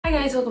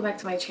guys, welcome back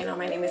to my channel.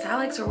 My name is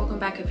Alex, or welcome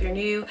back if you're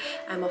new.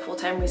 I'm a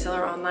full-time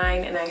reseller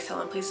online and I sell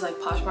on places like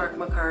Poshmark,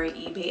 Mercari,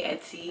 eBay,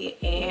 Etsy,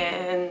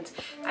 and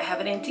I have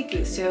an antique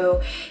booth.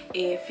 So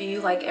if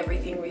you like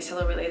everything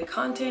reseller related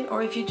content,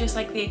 or if you just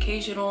like the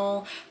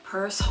occasional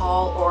purse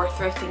haul or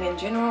thrifting in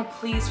general,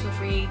 please feel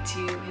free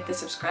to hit the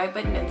subscribe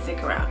button and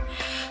stick around.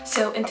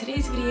 So in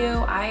today's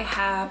video, I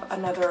have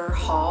another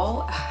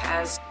haul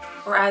as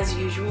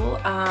usual.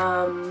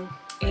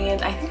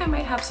 And I think I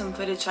might have some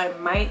footage. I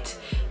might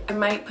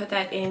put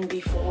that in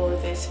before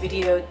this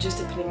video, just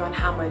depending on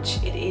how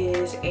much it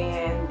is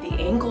and the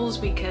angles,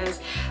 because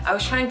I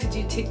was trying to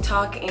do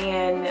TikTok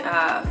and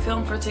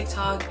film for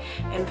TikTok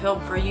and film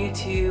for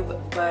YouTube,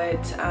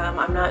 but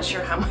I'm not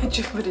sure how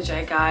much footage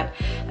I got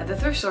at the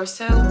thrift store.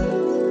 So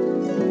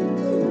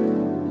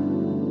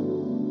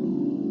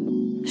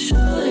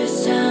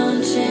shoulders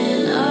down,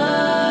 chin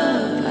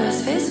up,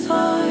 eyes face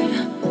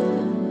forward.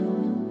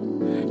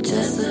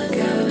 Just look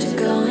out, you're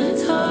going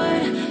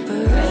toward.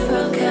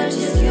 Peripheral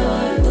catches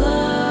your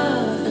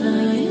bluff, and I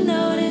know you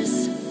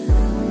notice.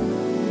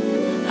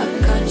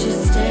 I've got you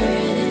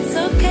staring, it's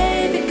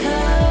okay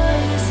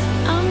because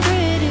I'm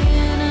pretty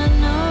and I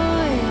know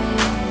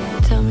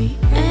it. Tell me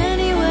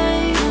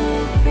anyway.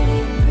 Pretty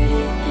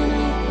and I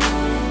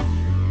know it.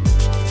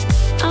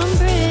 I'm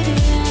pretty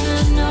and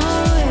I know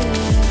it.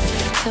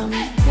 Tell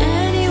me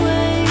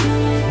anyway.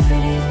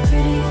 Pretty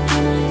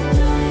and I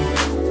know it.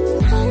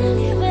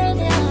 Anywhere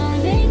that I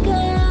may go,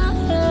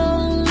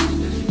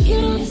 you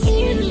don't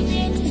see me,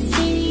 need to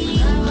see. You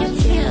can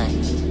feel it,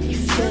 you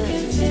feel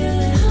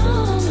it.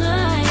 Oh,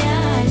 my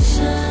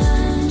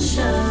actions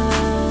show.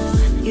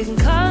 You can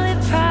call it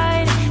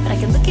pride, but I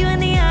can look you in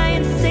the eye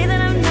and say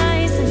that I'm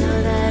nice and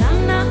know that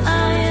I'm not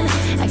lying.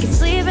 I can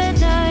sleep at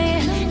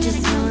night,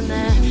 just knowing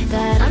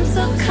that I'm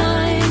so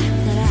kind,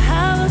 that I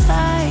have a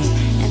light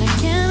and I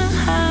cannot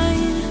hide.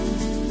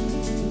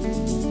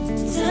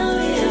 Tell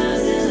me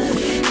how's it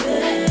looking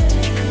good?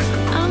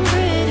 I'm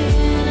pretty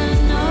and I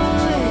know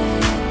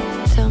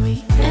it. Tell me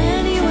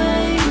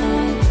anyway.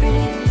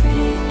 Pretty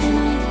and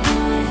I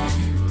know it.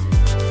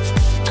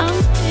 I'm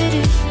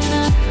pretty and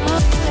I know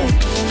it.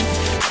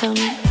 Tell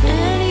me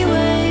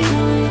anyway.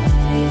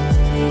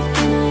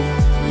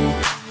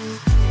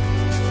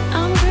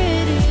 I'm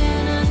pretty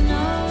and I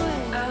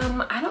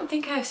know it. I don't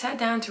think I've sat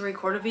down to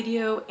record a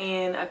video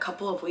in a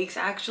couple of weeks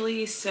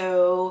actually,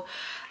 so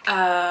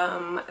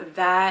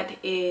that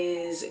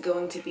is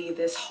going to be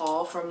this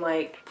haul from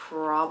like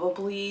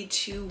probably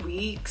 2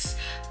 weeks.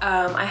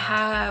 I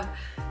have,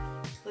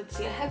 let's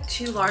see, I have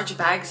 2 large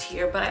bags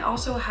here, but I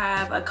also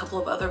have a couple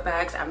of other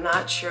bags. I'm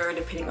not sure,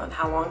 depending on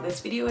how long this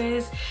video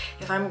is,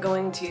 if I'm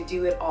going to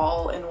do it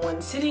all in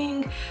one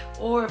sitting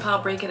or if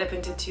I'll break it up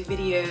into 2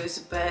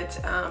 videos, but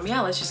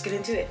yeah, let's just get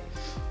into it.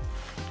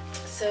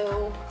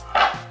 So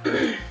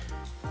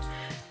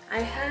I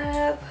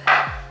have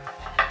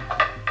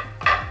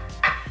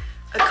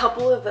a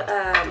couple of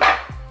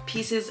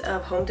pieces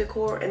of home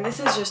decor, and this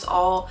is just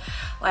all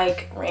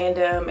like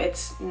random.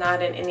 It's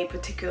not in any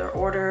particular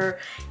order,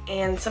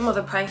 and some of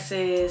the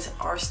prices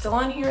are still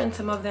on here and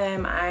some of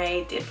them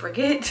I did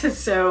forget.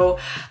 So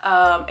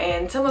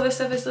and some of the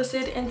stuff is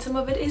listed and some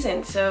of it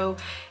isn't. So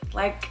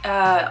like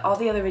all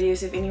the other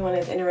videos, if anyone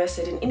is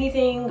interested in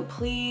anything,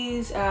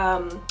 please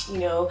you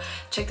know,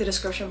 check the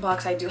description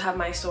box. I do have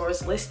my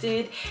stores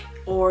listed,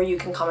 or you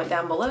can comment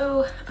down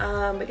below.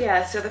 But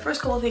yeah, so the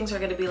first couple of things are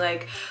going to be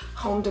like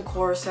home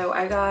decor. So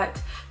I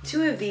got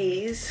 2 of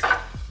these,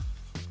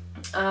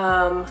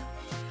 and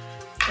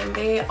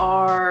they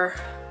are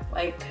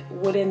like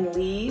wooden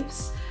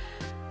leaves,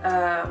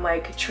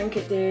 like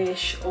trinket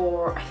dish,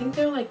 or I think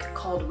they're like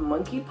called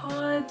monkey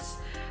pods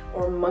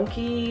or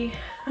monkey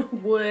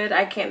wood,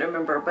 I can't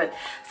remember, but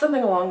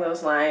something along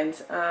those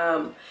lines.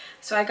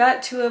 So I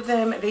got 2 of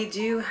them. They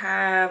do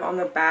have on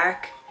the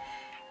back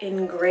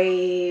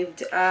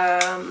engraved,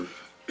 I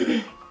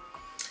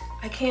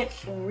can't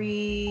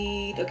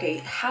read, okay,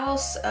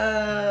 House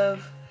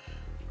of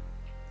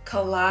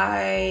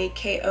Kauai,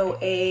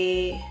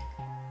 K-O-A,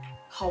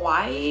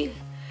 Hawaii.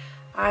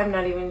 I'm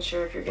not even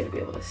sure if you're going to be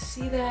able to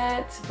see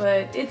that,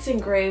 but it's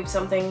engraved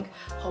something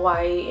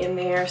Hawaii in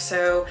there.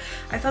 So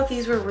I thought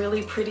these were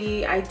really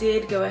pretty. I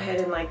did go ahead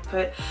and like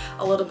put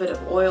a little bit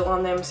of oil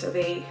on them so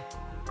they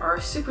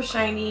are super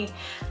shiny.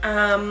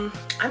 I'm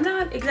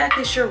not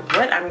exactly sure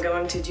what I'm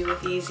going to do with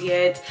these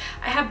yet.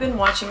 I have been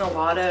watching a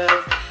lot of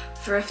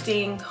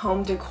thrifting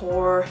home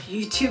decor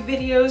YouTube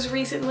videos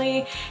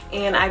recently,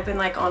 and I've been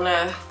like on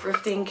a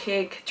thrifting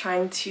kick,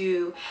 trying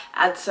to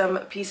add some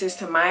pieces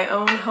to my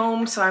own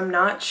home. So I'm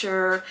not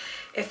sure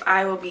if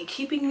I will be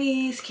keeping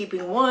these,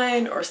 keeping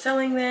one, or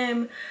selling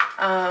them.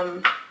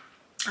 I'm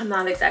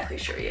not exactly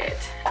sure yet.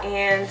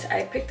 And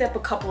I picked up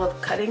a couple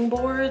of cutting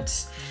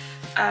boards.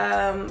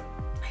 I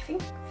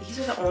think these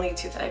are the only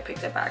 2 that I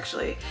picked up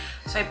actually.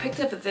 So I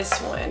picked up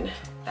this one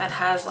that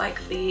has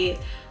like the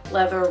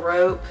leather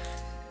rope,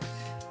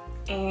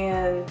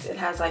 and it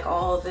has like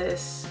all of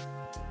this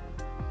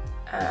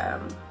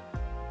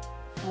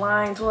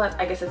lines. Well,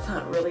 I guess it's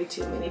not really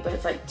too many, but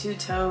it's like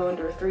 2-toned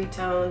or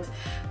 3-toned.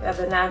 We have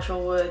the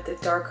natural wood, the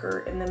darker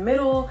in the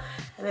middle,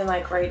 and then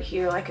like right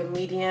here, like a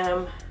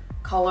medium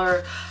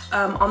color.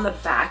 On the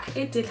back,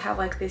 it did have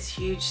like this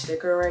huge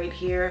sticker right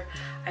here.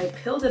 I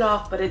peeled it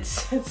off, but it's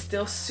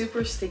still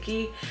super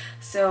sticky.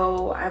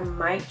 So I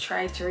might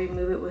try to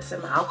remove it with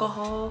some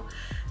alcohol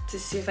to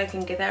see if I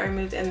can get that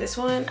removed. And this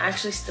one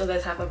actually still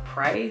does have a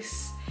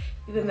price,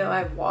 even though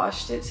I've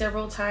washed it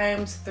several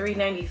times,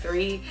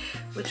 $3.93,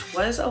 which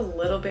was a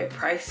little bit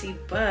pricey,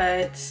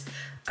 but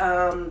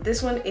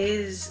this one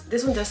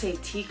does say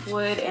teak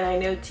wood, and I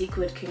know teak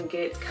wood can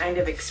get kind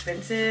of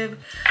expensive.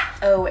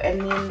 Oh,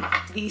 and then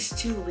these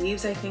 2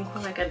 leaves I think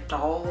were like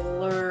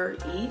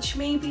 $1 each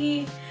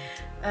maybe.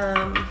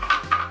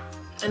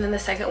 And then the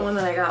second one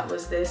that I got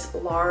was this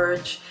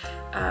large,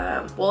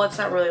 well, it's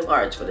not really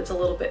large, but it's a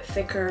little bit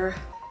thicker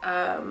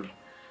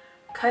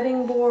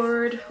cutting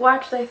board. Well,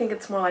 actually I think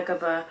it's more like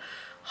of a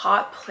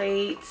hot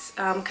plate,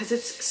 because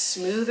it's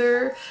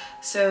smoother,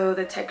 so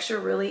the texture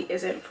really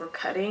isn't for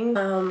cutting,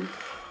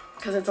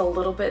 because it's a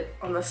little bit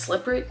on the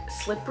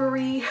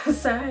slippery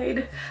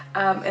side.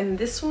 And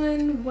this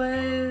one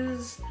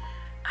was,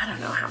 I don't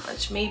know how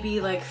much, maybe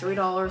like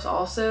 $3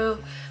 also.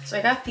 So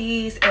I got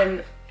these,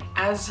 and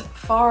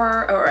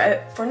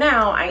for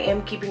now I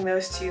am keeping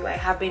those 2. I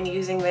have been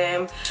using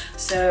them,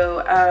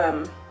 so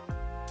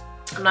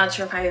I'm not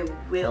sure if I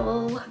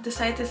will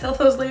decide to sell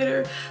those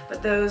later,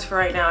 but those for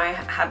right now I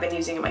have been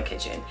using in my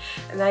kitchen.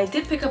 And then I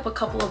did pick up a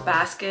couple of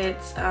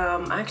baskets.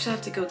 I actually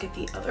have to go get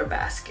the other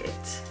basket.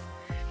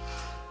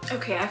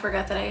 Okay, I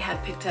forgot that I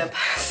had picked up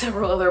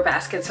several other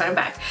baskets, so I'm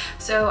back.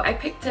 So I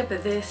picked up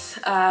this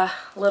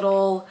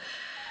little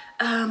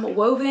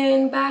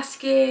woven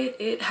basket.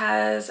 It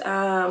has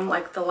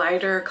like the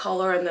lighter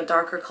color and the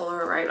darker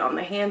color right on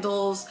the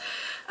handles.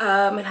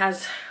 It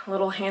has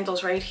little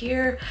handles right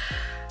here.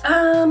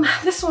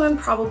 This one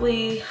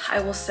probably I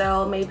will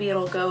sell. Maybe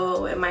it'll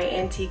go in my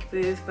antique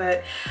booth,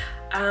 but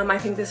I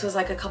think this was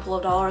like a couple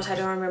of dollars. I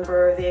don't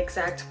remember the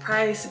exact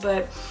price,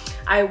 but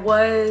I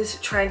was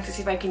trying to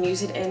see if I can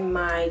use it in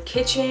my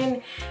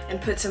kitchen and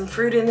put some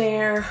fruit in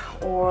there,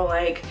 or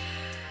like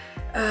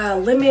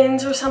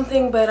lemons or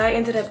something, but I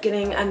ended up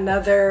getting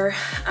another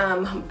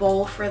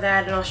bowl for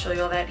that, and I'll show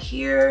you all that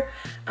here.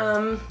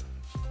 And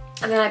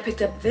then I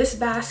picked up this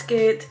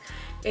basket.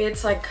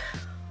 It's like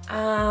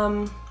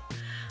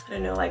I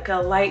don't know, like a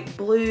light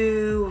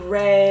blue,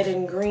 red,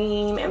 and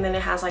green, and then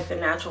it has like the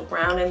natural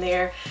brown in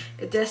there.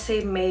 It does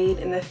say made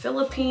in the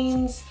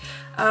Philippines.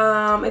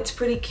 It's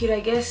pretty cute. I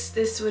guess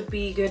this would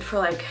be good for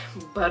like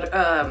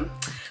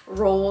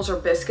rolls or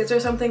biscuits or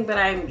something, but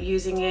I'm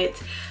using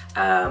it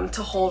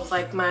to hold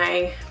like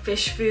my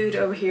fish food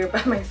over here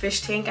by my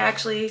fish tank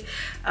actually,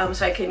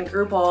 so I can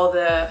group all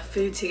the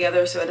food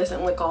together so it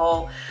doesn't look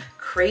all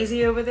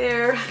crazy over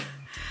there.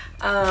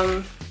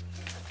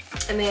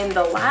 And then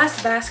the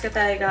last basket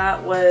that I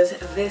got was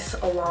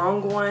this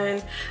long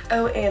one.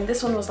 Oh, and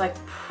this one was like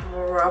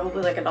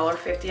probably like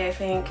 $1.50, I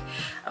think.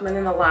 And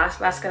then the last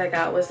basket I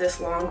got was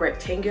this long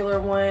rectangular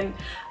one.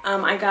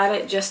 I got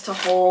it just to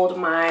hold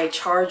my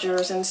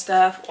chargers and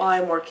stuff while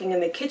I'm working in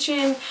the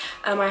kitchen.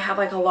 I have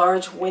like a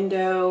large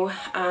window,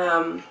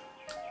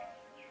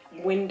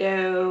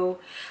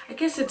 I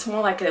guess it's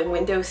more like a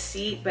window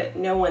seat, but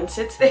no one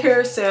sits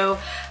there, so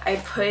I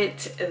put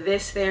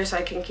this there so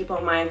I can keep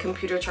all my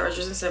computer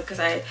chargers and stuff,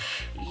 because I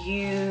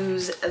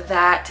use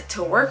that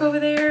to work over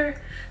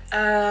there.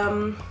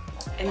 And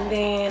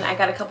then I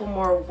got a couple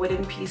more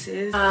wooden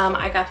pieces.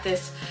 I got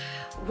this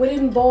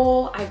wooden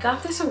bowl. I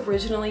got this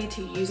originally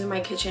to use in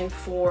my kitchen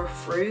for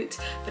fruit,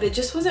 but it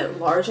just wasn't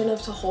large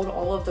enough to hold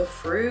all of the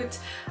fruit.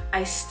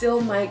 I still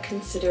might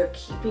consider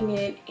keeping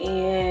it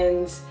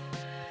and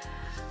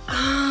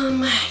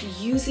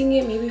using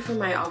it maybe for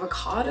my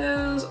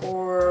avocados,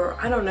 or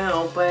I don't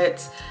know,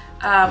 but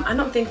I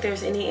don't think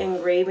there's any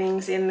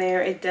engravings in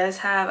there. It does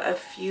have a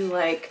few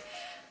like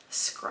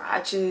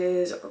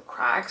scratches or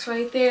cracks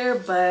right there,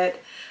 but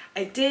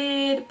I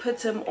did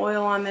put some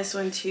oil on this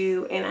one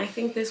too, and I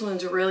think this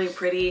one's really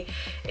pretty.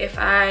 If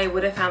I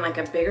would have found like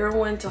a bigger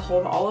one to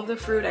hold all of the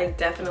fruit, I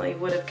definitely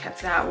would have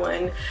kept that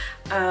one.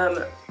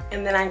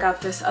 And then I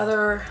got this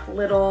other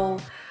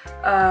little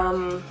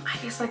I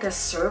guess like a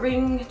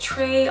serving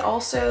tray,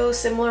 also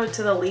similar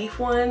to the leaf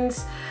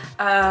ones,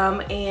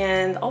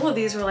 and all of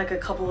these were like a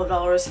couple of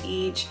dollars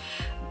each,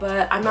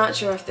 but I'm not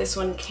sure if this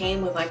one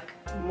came with like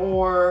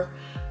more,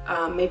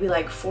 maybe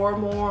like 4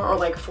 more, or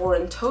like 4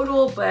 in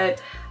total, but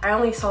I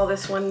only saw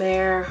this one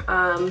there.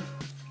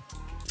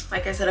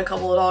 Like I said, a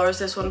couple of dollars.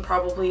 This one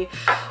probably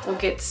will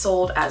get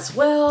sold as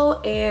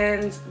well.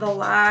 And the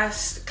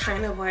last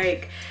kind of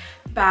like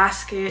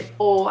basket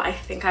I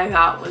think I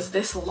got was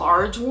this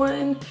large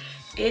one.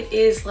 It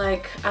is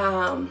like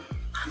I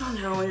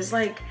don't know, it's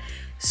like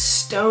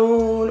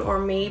stone or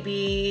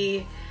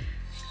maybe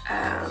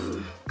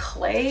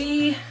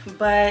clay,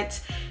 but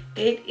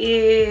it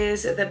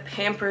is the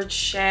Pampered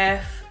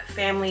Chef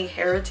Family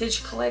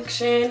Heritage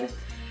Collection.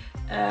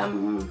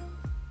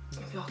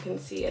 If y'all can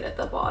see it at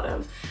the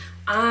bottom.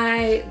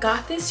 I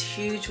got this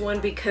huge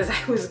one because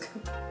I was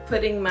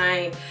putting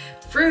my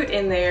fruit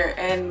in there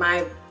and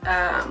my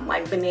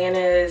like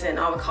bananas and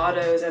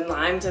avocados and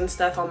limes and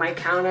stuff on my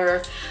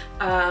counter.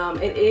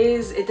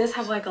 It does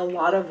have like a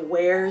lot of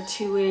wear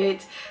to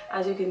it.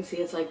 As you can see,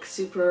 it's like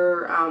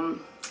super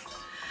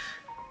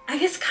I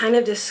guess kind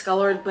of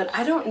discolored, but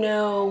I don't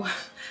know.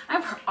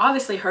 I've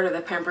obviously heard of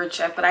the Pampered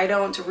Chef, but I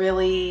don't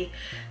really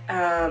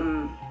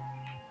know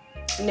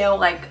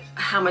like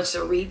how much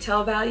the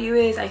retail value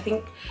is. I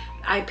think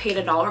I paid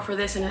 $1 for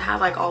this, and it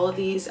had like all of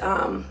these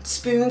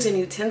spoons and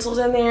utensils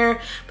in there,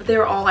 but they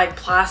were all like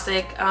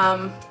plastic.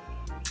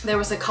 There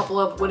was a couple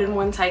of wooden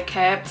ones I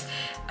kept,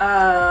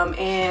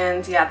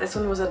 and yeah, this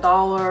one was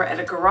 $1 at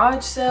a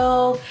garage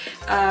sale.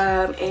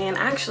 And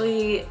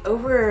actually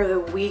over the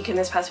week and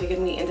this past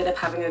weekend we ended up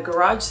having a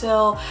garage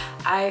sale.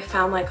 I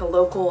found like a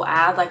local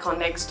ad like on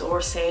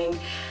Nextdoor saying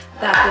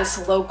that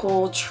this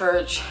local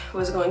church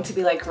was going to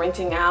be like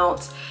renting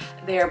out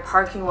their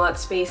parking lot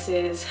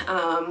spaces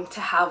to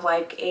have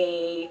like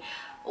a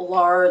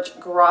large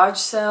garage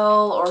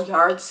sale or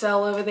yard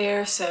sale over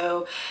there.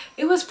 So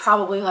it was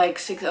probably like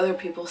 6 other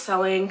people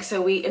selling, so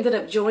we ended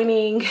up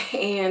joining,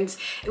 and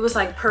it was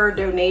like per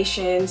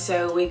donation,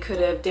 so we could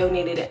have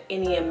donated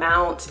any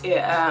amount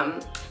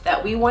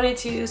that we wanted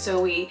to.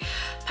 So we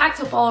packed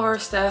up all of our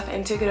stuff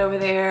and took it over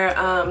there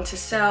to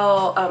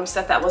sell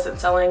stuff that wasn't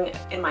selling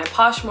in my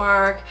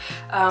Poshmark,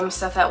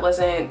 stuff that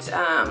wasn't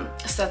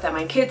stuff that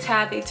my kids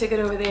had. They took it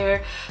over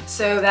there.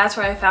 So that's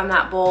where I found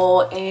that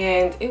bowl,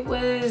 and it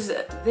was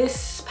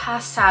this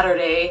past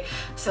Saturday,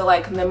 so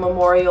like the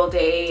Memorial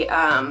Day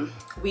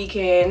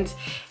weekend,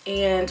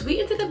 and we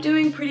ended up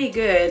doing pretty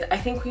good. I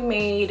think we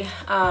made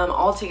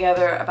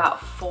altogether about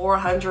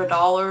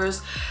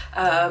 $400.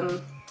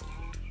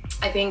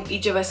 I think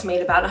each of us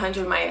made about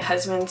 100. My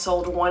husband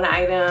sold one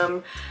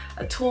item,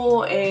 a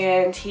tool,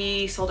 and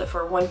he sold it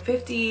for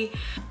 $150.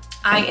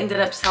 I ended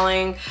up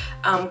selling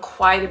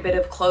quite a bit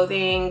of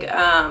clothing,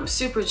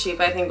 super cheap.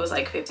 I think it was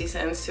like 50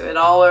 cents to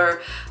 $1.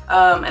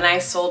 And I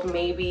sold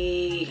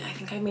maybe, I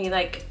think I made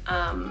like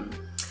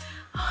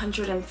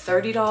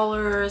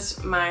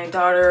 $130. My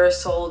daughter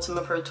sold some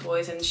of her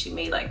toys and she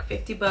made like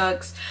 50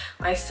 bucks.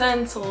 My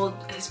son sold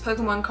his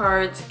Pokemon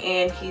cards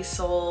and he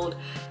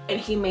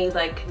made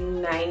like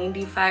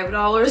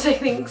 $95, I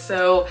think.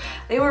 So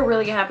they were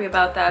really happy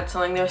about that,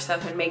 selling their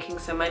stuff and making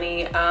some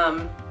money.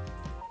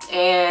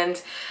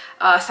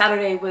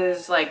 Saturday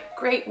was like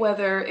great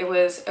weather. It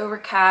was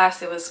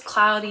overcast, it was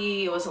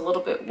cloudy, it was a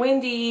little bit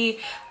windy,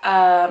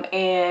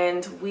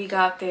 and we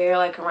got there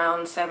like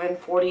around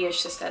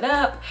 7:40ish to set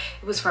up.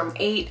 It was from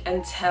 8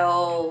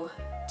 until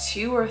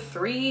 2 or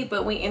 3,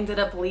 but we ended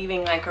up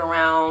leaving like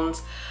around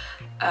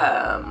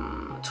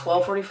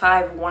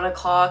 12:45, 1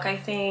 o'clock, I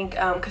think,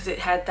 because it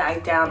had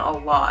died down a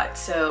lot.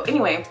 So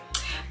anyway,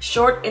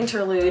 short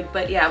interlude,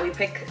 but yeah, I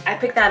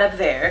picked that up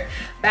there.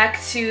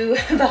 Back to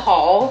the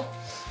haul.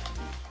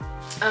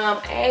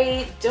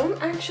 I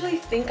don't actually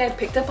think I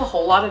picked up a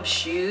whole lot of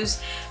shoes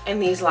in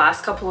these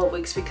last couple of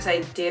weeks because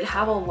I did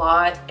have a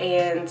lot,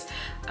 and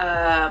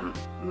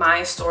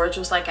my storage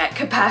was like at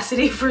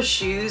capacity for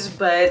shoes.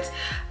 But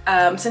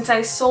since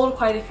I sold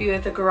quite a few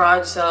at the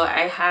garage sale,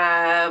 I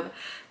have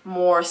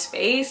more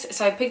space.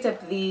 So I picked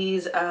up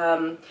these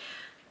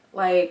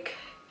like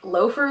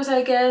loafers,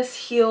 I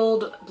guess,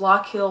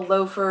 block heel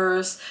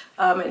loafers.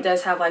 It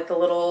does have like the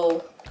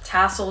little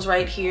tassels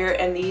right here,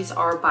 and these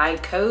are by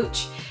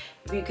Coach.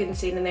 If you can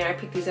see it in there, I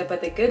picked these up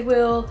at the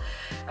Goodwill.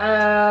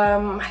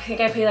 I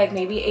think I paid like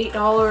maybe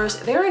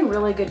 $8. They're in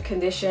really good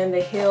condition.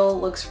 The heel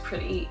looks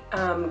pretty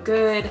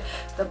good.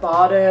 The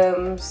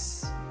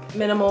bottoms,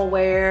 minimal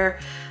wear.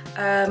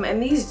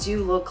 And these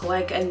do look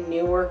like a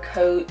newer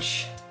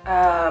Coach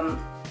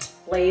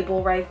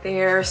label right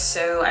there.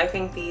 So I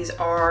think these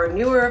are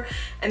newer.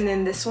 And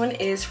then this one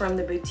is from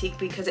the boutique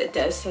because it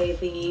does say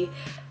the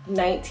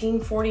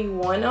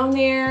 1941 on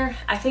there.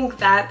 I think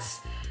that's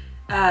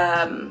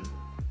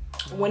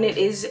when it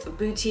is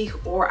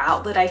boutique or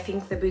outlet. I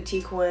think the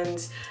boutique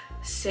ones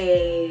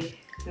say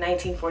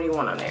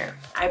 1941 on there.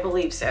 I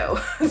believe so.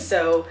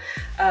 So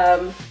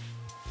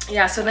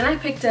yeah, so then I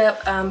picked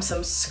up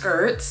some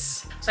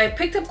skirts. So I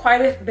picked up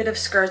quite a bit of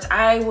skirts.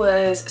 I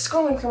was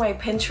scrolling through my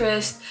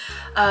Pinterest,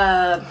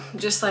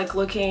 just like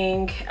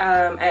looking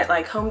at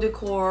like home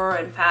decor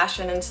and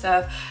fashion and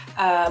stuff.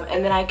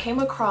 And then I came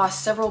across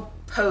several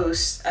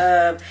posts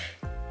of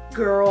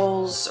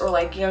girls or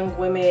like young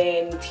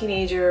women,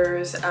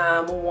 teenagers,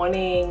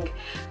 wanting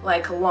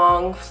like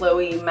long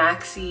flowy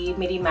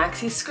midi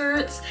maxi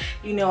skirts,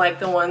 you know,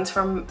 like the ones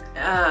from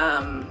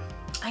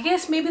I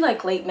guess maybe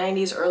like late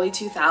 90s, early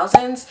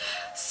 2000s.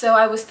 So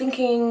I was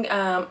thinking,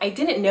 I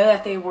didn't know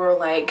that they were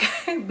like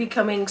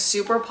becoming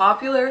super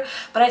popular,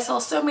 but I saw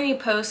so many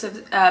posts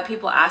of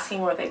people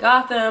asking where they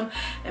got them,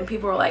 and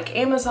people were like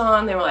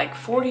Amazon. They were like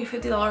 $40,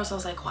 $50. I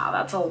was like, wow,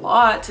 that's a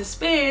lot to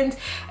spend.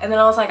 And then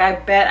I was like, I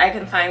bet I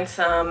can find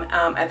some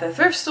at the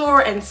thrift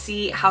store and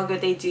see how good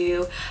they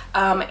do.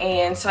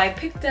 And so I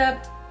picked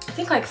up I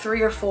think like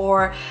 3 or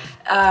 4.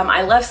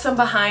 I left some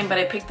behind, but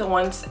I picked the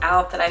ones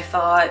out that I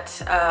thought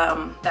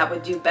that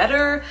would do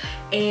better.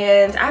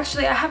 And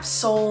actually I have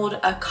sold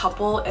a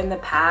couple in the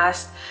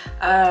past.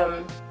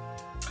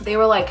 They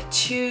were like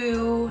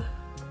 2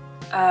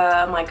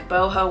 like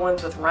boho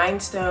ones with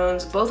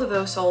rhinestones. Both of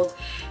those sold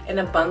in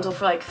a bundle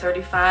for like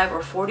 $35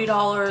 or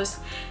 $40.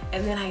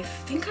 And then I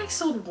think I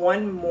sold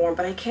one more,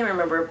 but I can't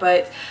remember.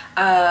 But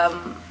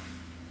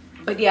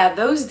yeah,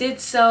 those did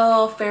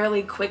sell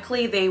fairly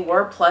quickly. They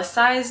were plus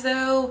size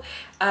though.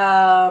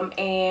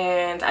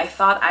 And I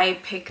thought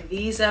I'd pick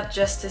these up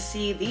just to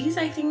see. These,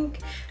 I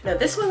think, no,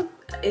 this one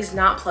is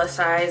not plus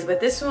size,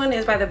 but this one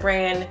is by the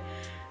brand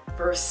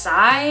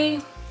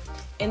Mercari.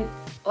 And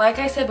like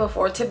I said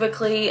before,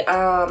 typically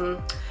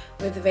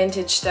with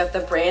vintage stuff,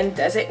 the brand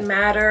doesn't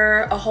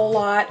matter a whole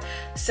lot.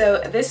 So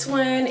this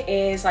one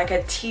is like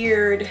a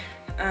tiered,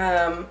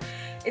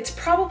 it's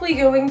probably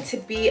going to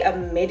be a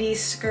midi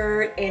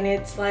skirt, and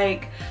it's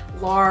like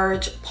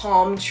large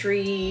palm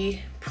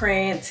tree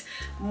print,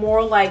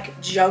 more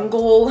like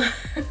jungle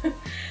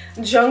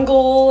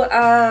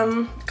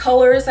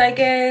colors, I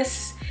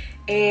guess.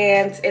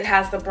 And it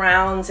has the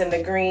browns and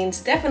the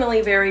greens,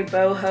 definitely very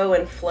boho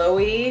and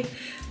flowy.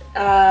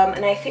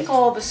 And I think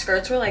all of the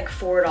skirts were like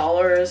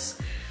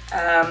 $4.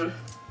 And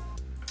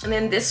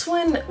then this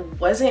one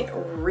wasn't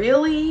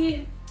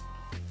really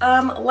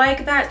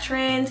like that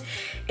trend.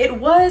 It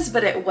was,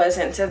 but it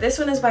wasn't. So this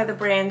one is by the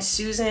brand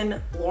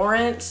Susan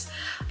Lawrence.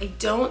 I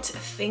don't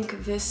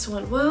think this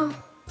one, well,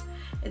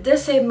 it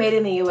does say made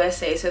in the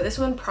USA, so this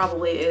one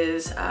probably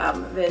is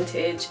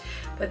vintage.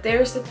 But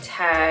there's the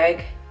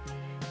tag,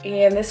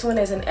 and this one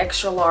is an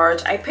extra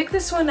large. I picked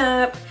this one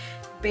up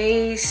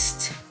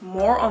based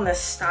more on the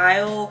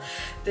style.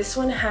 This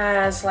one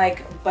has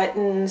like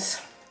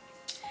buttons,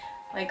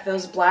 like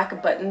those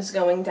black buttons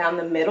going down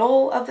the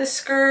middle of the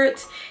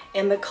skirt,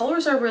 and the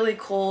colors are really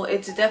cool.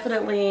 It's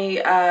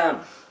definitely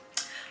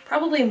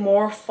probably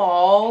more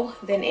fall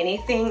than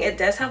anything. It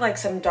does have like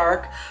some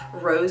dark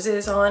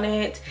roses on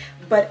it,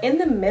 but in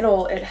the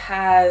middle it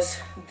has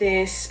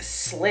this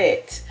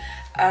slit.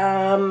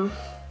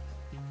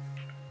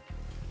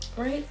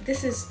 Right,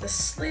 this is the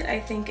slit, I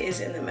think, is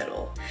in the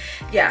middle.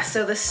 Yeah,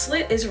 so the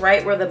slit is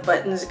right where the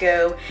buttons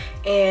go.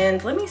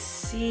 And let me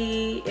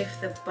see if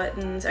the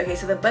buttons, okay,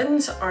 so the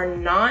buttons are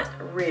not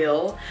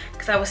real,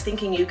 because I was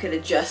thinking you could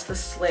adjust the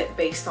slit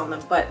based on the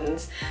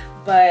buttons.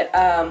 But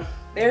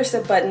there's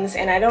the buttons,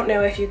 and I don't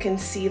know if you can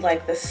see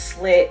like the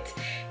slit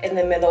in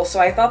the middle. So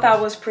I thought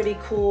that was pretty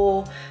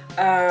cool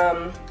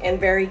and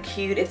very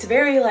cute. It's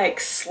very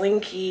like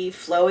slinky,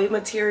 flowy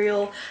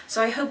material.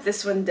 So I hope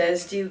this one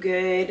does do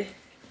good.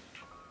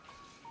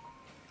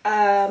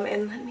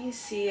 And let me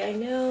see, I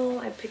know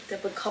I picked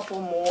up a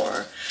couple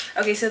more.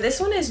 Okay, so this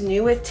one is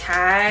new with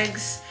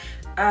tags,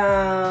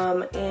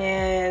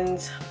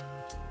 and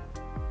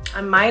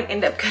I might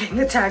end up cutting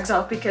the tags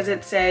off because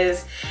it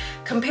says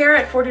compare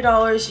at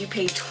 $40, you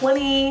pay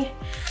 $20.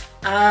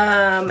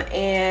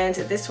 And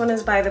this one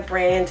is by the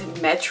brand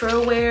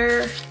Metro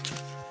Wear.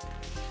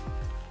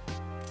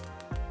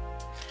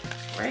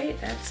 Right,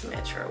 that's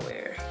Metro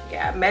Wear.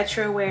 Yeah,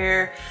 Metro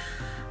Wear.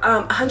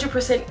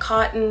 100%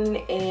 cotton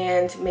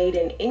and made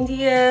in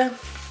India.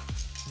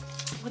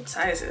 What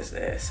size is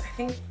this? I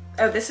think,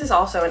 oh, this is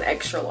also an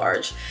extra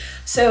large.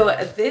 So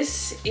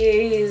this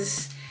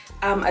is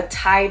a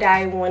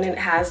tie-dye one. It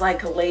has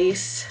like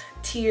lace,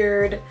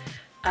 tiered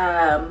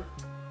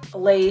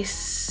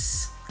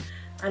lace,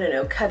 I don't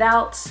know,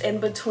 cutouts in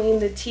between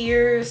the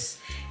tiers.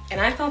 And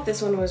I thought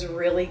this one was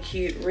really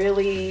cute,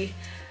 really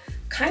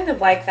kind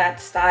of like that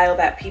style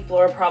that people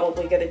are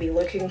probably going to be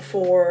looking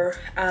for.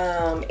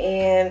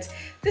 And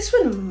this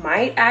one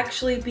might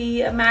actually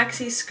be a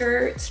maxi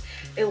skirt.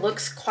 It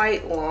looks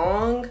quite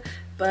long,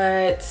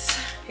 but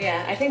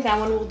yeah, I think that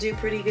one will do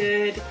pretty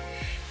good.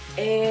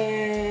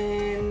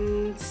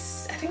 And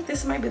I think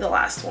this might be the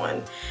last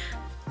one.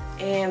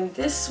 And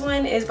this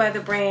one is by the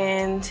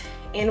brand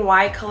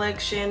NY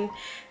Collection.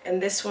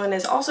 And this one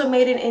is also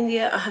made in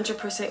India,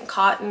 100%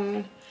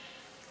 cotton.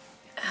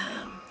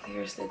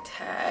 Here's the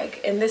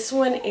tag. And this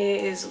one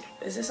is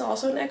this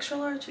also an extra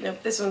large? No,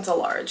 this one's a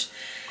large.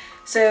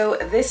 So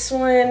this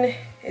one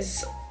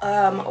is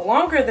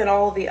longer than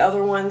all of the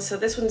other ones. So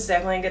this one's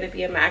definitely going to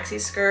be a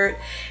maxi skirt.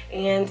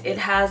 And it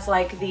has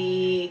like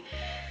the,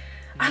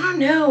 I don't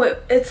know,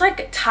 it's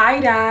like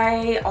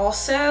tie-dye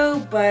also,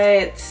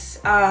 but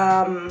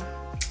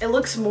it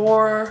looks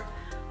more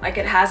like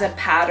it has a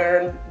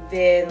pattern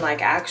than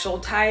like actual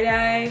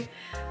tie-dye.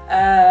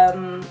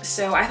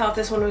 So I thought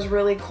this one was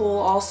really cool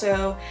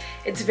also.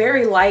 It's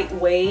very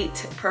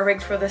lightweight,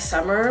 perfect for the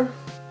summer.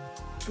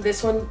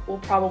 This one will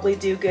probably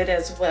do good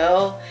as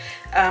well.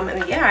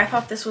 And yeah, I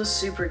thought this was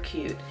super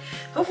cute.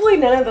 Hopefully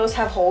none of those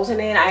have holes in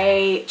it.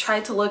 I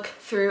tried to look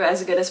through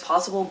as good as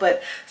possible,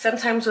 but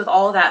sometimes with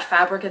all that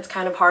fabric, it's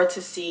kind of hard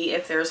to see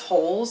if there's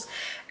holes.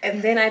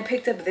 And then I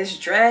picked up this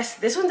dress.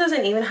 This one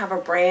doesn't even have a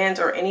brand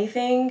or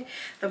anything.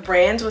 The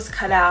brand was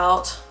cut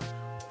out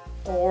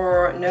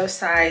or no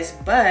size,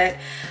 but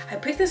I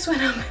picked this one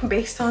up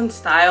based on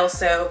style.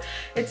 So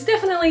it's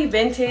definitely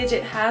vintage.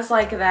 It has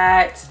like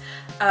that,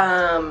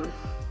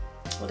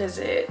 what is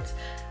it?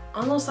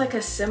 Almost like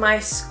a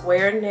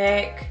semi-square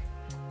neck.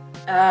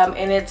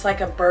 And it's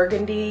like a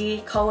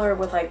burgundy color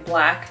with like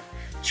black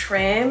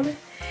trim.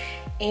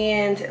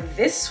 And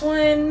this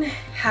one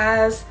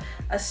has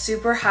a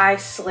super high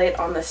slit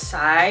on the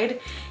side.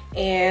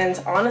 And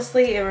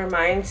honestly, it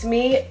reminds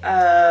me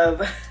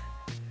of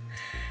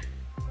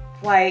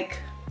like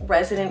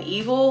Resident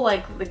Evil,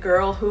 like the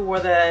girl who wore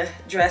the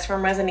dress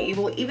from Resident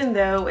Evil, even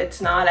though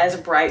it's not as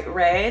bright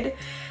red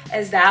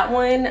as that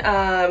one.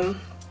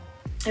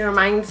 It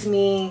reminds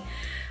me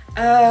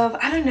of,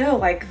 I don't know,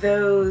 like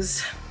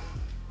those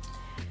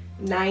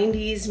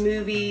 90s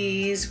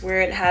movies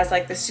where it has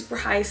like the super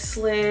high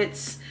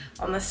slits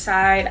on the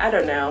side. I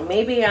don't know,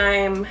 maybe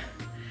I'm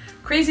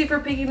crazy for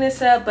picking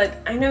this up, but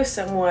I know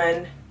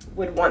someone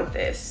would want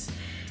this.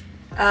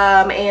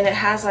 And it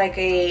has like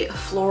a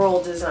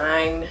floral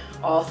design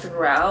all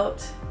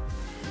throughout.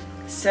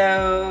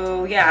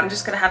 So yeah, I'm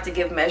just gonna have to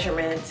give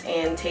measurements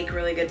and take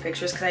really good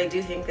pictures because I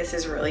do think this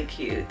is really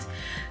cute.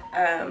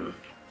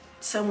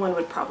 Someone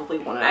would probably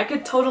want it. I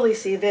could totally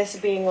see this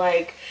being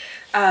like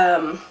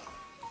a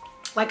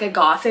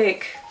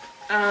gothic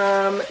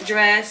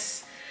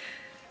dress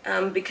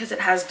because it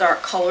has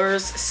dark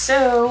colors.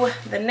 So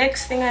the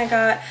next thing I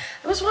got,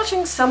 I was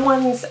watching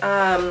someone's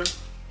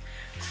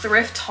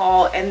thrift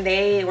haul and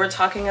they were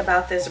talking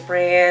about this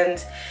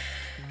brand.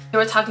 They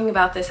were talking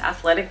about this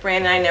athletic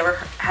brand and I never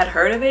had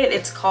heard of it.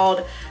 It's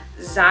called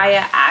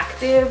Zaya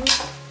Active.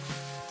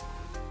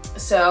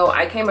 So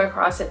I came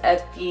across it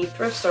at the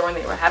thrift store when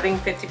they were having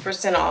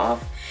 50%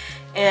 off.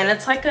 And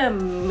it's like a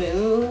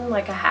moon,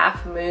 like a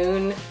half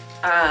moon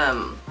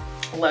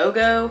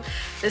logo.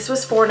 This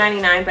was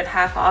 $4.99 but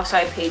half off, so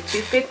I paid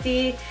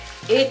 $2.50.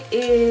 It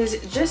is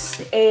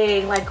just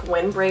a like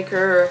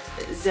windbreaker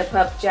zip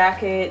up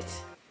jacket.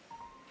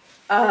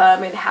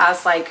 It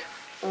has like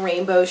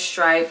rainbow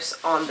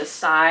stripes on the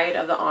side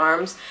of the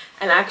arms,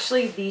 and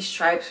actually these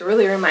stripes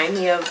really remind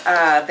me of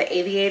the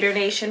Aviator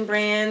Nation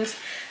brand.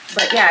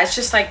 But yeah, it's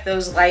just like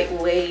those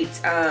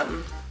lightweight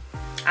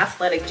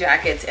athletic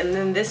jackets. And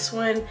then this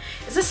one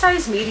is a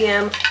size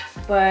medium,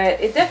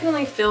 but it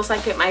definitely feels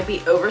like it might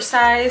be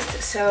oversized,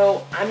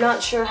 so I'm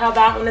not sure how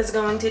that one is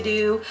going to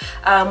do.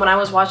 When I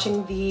was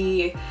watching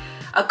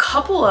a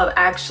couple of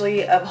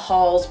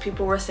hauls,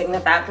 people were saying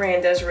that that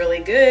brand does really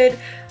good.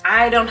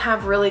 I don't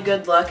have really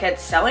good luck at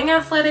selling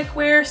athletic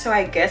wear, so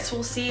I guess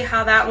we'll see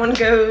how that one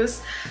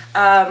goes.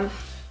 The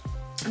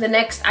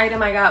next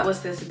item I got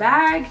was this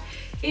bag.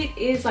 It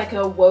is like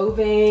a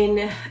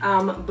woven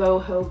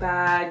boho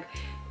bag.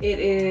 It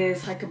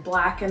is like a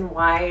black and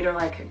white or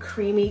like a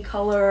creamy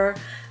color.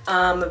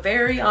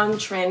 Very on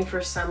trend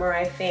for summer,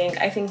 I think.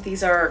 I think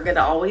these are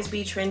gonna always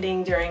be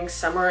trending during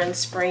summer and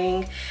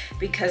spring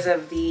because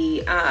of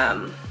the,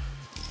 I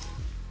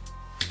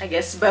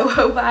guess,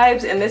 boho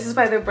vibes. And this is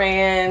by the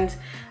brand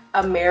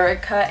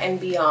America and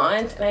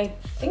Beyond. And I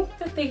think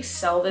that they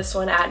sell this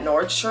one at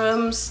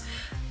Nordstrom's.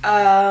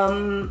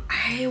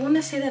 I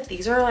wanna say that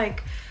these are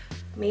like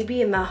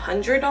maybe in the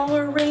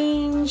 $100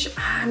 range.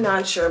 I'm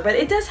not sure, but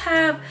it does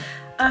have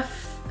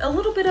a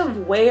little bit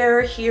of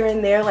wear here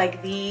and there.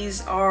 Like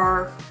these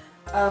are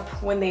up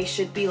when they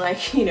should be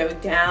like, you know,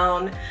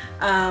 down.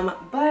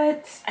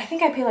 But I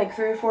think I paid like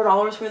 $3 or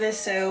 $4 for this,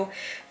 so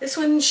this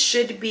one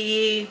should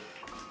be,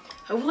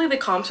 hopefully the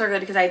comps are good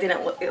because I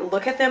didn't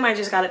look at them. I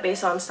just got it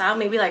based on style,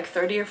 maybe like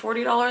 $30 or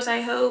 $40, I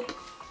hope.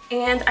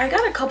 And I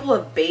got a couple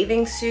of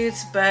bathing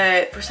suits,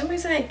 but for some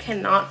reason I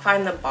cannot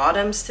find the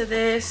bottoms to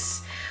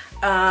this.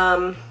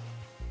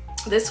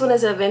 This one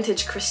is a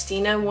vintage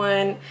Christina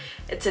one.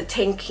 It's a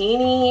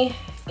tankini,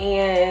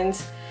 and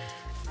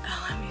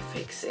let me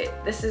fix it.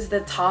 This is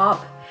the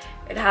top.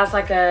 It has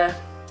like a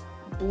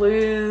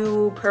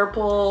blue,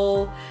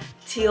 purple,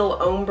 teal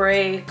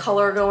ombre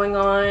color going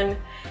on.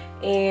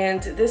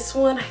 And this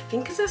one I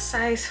think is a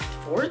size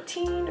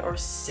 14 or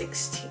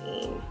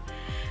 16.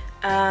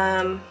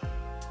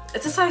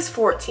 It's a size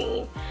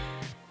 14.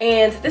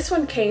 And this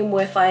one came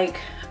with like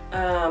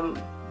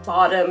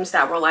bottoms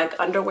that were like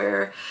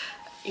underwear,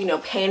 you know,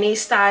 panty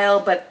style,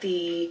 but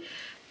the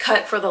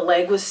cut for the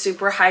leg was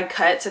super high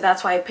cut, so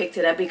that's why I picked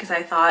it up, because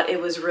I thought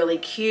it was really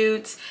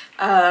cute.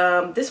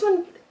 This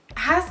one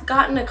has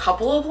gotten a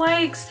couple of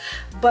likes,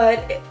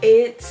 but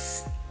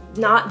it's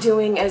not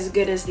doing as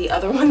good as the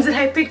other ones that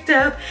I picked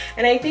up,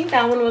 and I think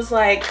that one was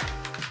like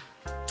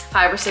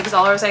 $5 or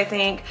 $6, I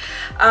think.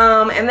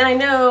 And then I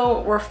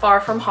know we're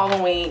far from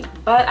Halloween,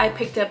 but I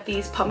picked up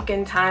these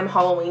pumpkin time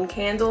Halloween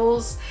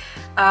candles.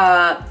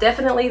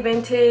 Definitely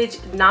vintage,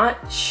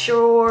 not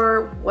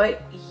sure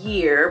what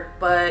year,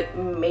 but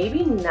maybe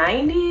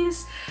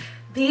 90s.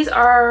 These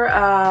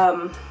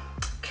are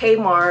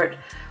Kmart.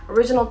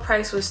 Original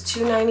price was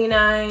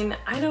 $2.99.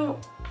 I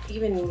don't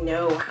even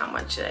know how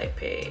much did I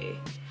pay.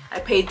 I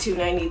paid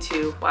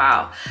 $2.92.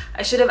 Wow,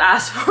 I should have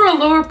asked for a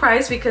lower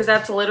price because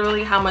that's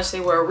literally how much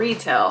they were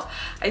retail.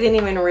 I didn't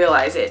even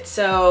realize it.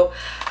 So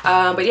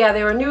but yeah,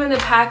 they were new in the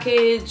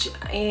package,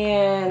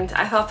 and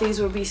I thought these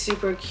would be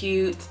super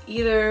cute,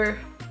 either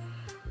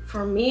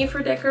for me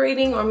for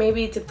decorating or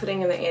maybe to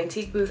putting in the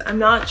antique booth. I'm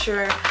not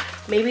sure.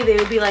 Maybe they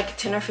would be like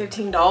 $10 or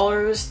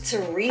 $15 to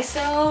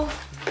resell.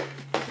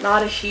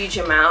 Not a huge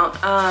amount.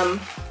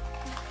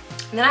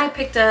 Then I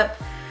picked up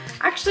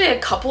actually a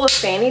couple of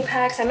fanny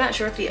packs. I'm not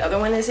sure if the other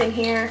one is in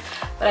here,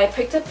 but I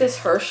picked up this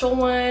Herschel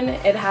one.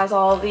 It has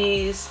all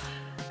these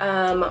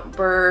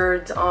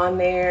birds on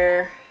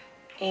there,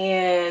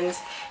 and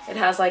it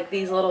has like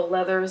these little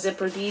leather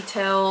zipper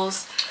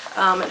details.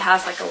 It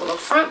has like a little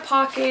front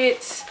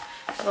pocket,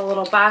 a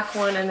little back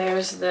one, and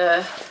there's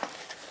the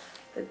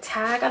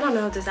tag. I don't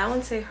know, does that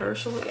one say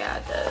Herschel? Yeah,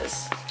 it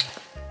does.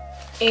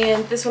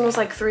 And this one was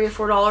like $3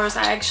 or $4.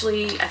 I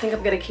think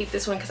I'm gonna keep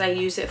this one because I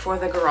used it for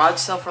the garage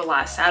sale for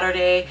last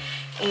Saturday,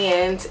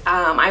 and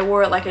I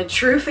wore it like a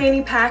true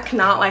fanny pack,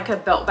 not like a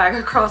belt bag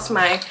across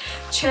my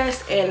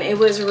chest. And it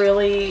was a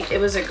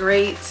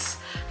great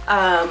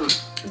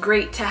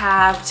to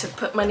have to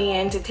put money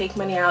in, to take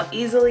money out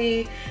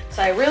easily.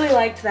 So I really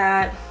liked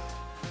that.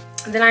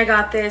 Then I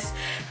got this.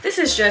 This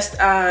is just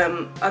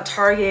a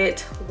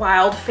Target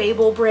Wild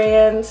Fable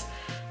brand,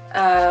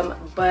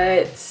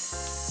 but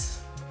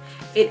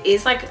it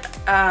is like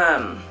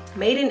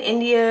made in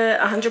India,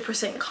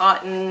 100%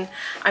 cotton.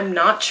 I'm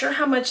not sure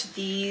how much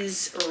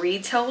these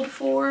retailed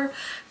for,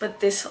 but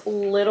this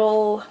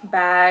little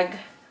bag,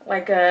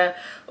 like a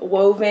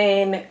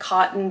woven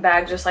cotton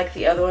bag, just like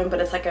the other one, but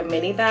it's like a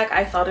mini bag.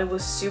 I thought it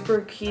was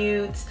super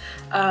cute.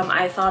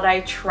 I thought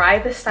I'd try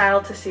the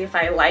style to see if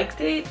I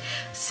liked it.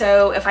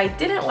 So if I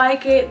didn't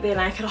like it, then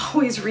I could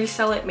always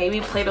resell it. Maybe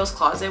Plato's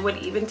Closet would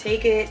even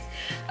take it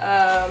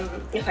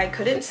if I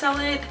couldn't sell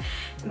it.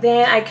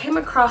 Then I came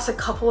across a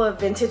couple of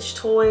vintage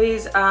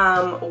toys.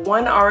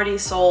 One already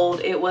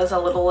sold. It was a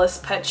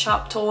Littlest Pet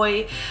Shop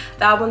toy.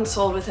 That one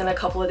sold within a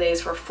couple of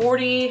days for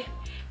 $40.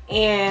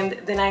 And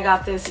then I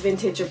got this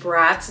vintage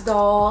Bratz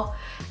doll.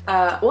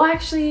 Well,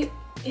 actually,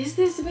 is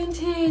this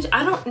vintage?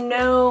 I don't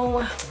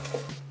know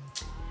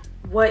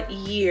what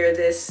year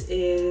this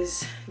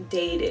is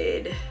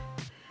dated.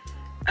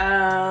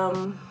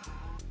 I'm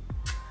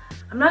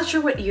not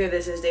sure what year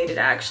this is dated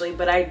actually,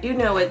 but I do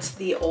know it's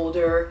the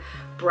older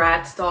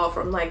Bratz doll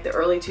from like the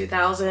early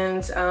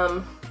 2000s.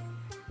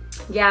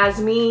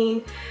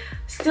 Yasmin,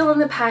 still in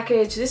the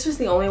package. This was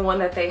the only one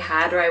that they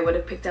had, or I would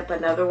have picked up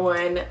another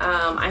one.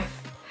 I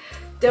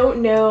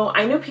don't know.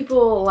 I know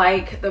people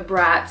like the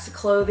Bratz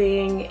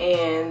clothing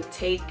and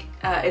take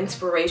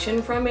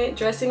inspiration from it,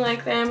 dressing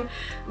like them,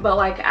 but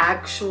like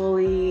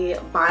actually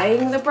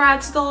buying the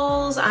Bratz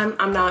dolls,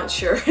 I'm not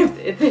sure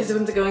if this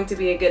one's going to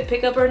be a good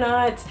pickup or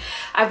not.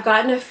 I've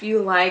gotten a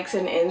few likes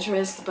and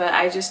interest, but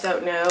I just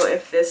don't know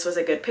if this was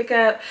a good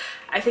pickup.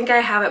 I think I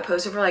have it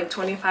posted for like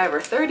 25 or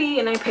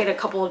 30, and I paid a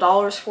couple of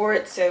dollars for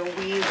it, so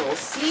we will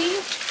see.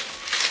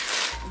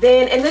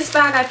 Then in this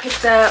bag I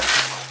picked up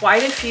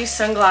quite a few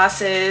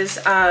sunglasses.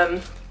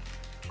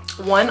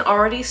 One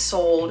already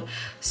sold,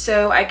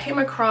 so I came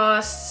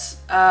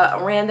across a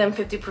random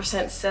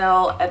 50%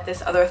 sale at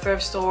this other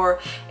thrift store,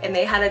 and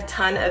they had a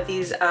ton of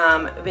these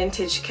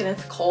vintage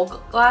Kenneth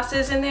Cole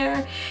glasses in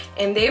there,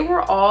 and they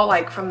were all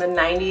like from the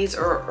 90s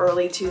or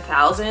early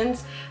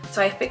 2000s.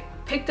 So I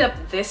picked up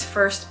this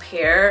first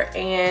pair,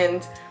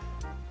 and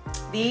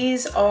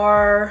these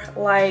are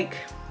like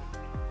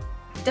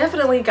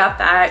definitely got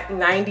that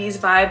 90s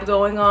vibe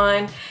going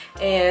on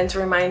and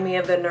remind me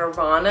of the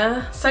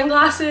Nirvana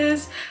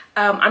sunglasses.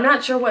 I'm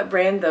not sure what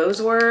brand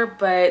those were,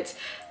 but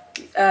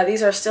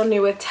these are still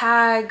new with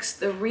tags.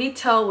 The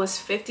retail was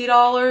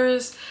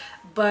 $50,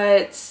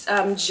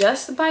 but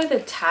just by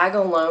the tag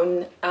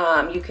alone,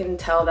 you can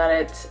tell that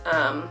it's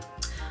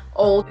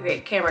old. Okay,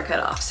 camera cut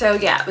off. So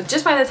yeah, but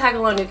just by the tag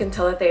alone, you can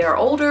tell that they are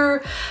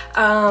older.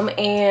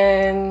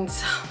 And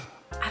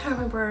I don't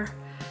remember,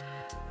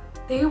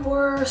 they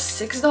were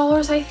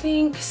 $6, I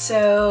think.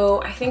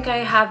 So I think I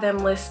have them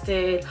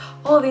listed,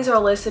 all of these are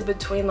listed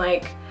between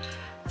like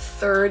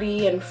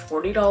 $30 and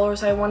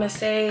 $40, I want to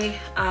say.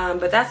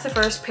 But that's the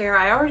first pair.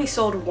 I already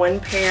sold one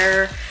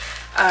pair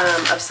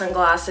of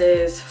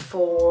sunglasses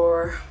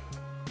for,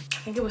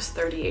 I think it was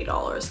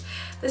 $38.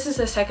 This is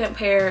the second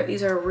pair.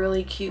 These are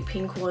really cute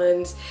pink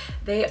ones.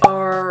 They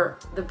are,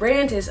 the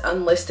brand is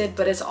unlisted,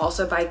 but it's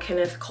also by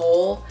Kenneth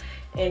Cole.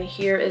 And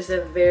here is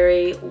a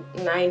very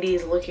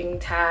 90s looking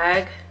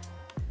tag,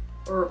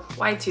 or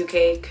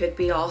Y2K could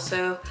be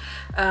also.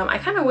 I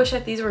kind of wish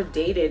that these were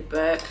dated,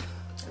 but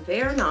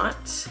they are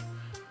not.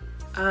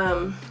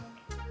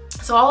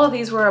 So all of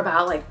these were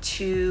about like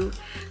 $2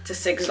 to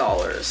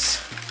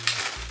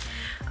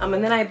 $6.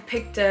 And then I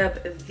picked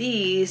up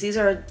these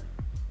are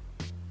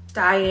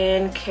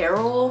Diane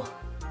Carroll,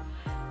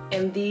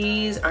 and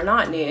these are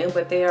not new,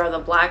 but they are the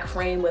black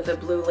frame with the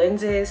blue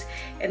lenses.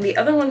 And the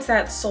other ones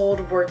that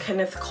sold were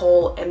Kenneth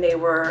Cole, and they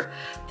were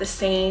the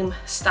same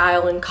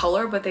style and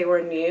color, but they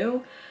were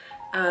new.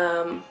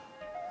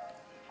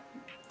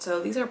 So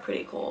these are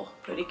pretty cool,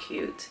 pretty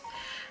cute.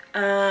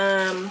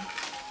 Another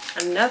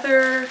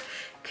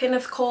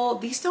Kenneth Cole.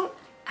 These don't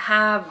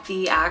have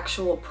the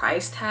actual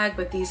price tag,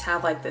 but these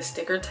have like the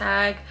sticker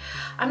tag.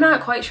 I'm not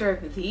quite sure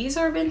if these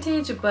are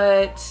vintage,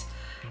 but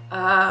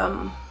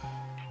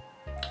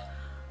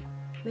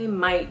they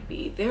might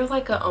be. They're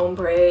like a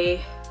ombre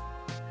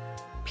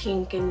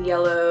pink and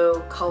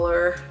yellow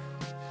color.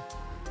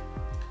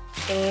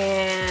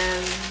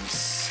 And I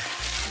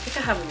think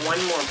I have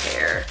one more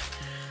pair.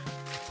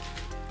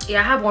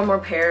 Yeah, I have one more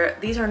pair.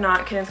 These are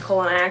not Kenneth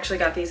Cole, and I actually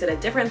got these at a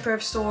different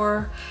thrift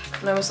store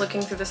when I was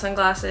looking through the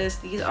sunglasses.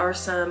 These are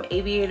some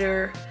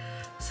aviator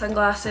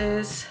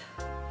sunglasses,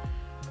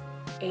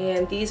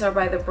 and these are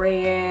by the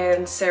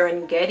brand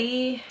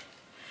Serengeti.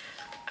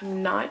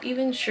 I'm not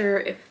even sure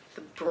if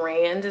the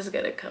brand is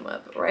gonna come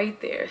up right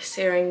there.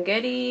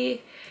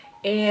 Serengeti.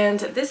 And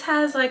this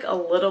has like a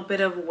little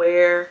bit of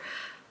wear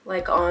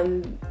like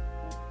on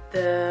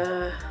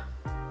the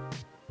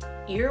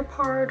ear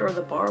part or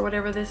the bar,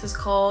 whatever this is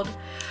called.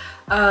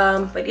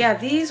 But yeah,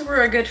 these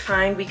were a good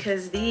find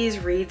because these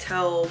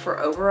retail for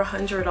over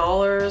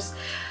 $100,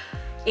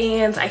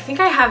 and I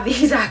think I have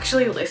these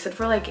actually listed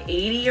for like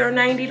 $80 or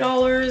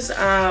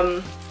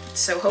 $90.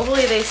 So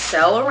hopefully they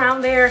sell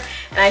around there,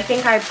 and I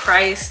think I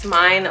priced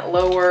mine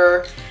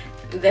lower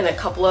than a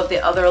couple of the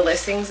other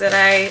listings that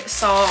I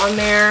saw on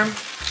there.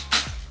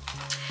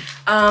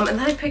 And then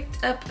I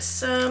picked up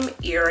some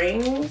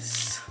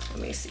earrings.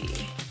 Let me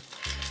see.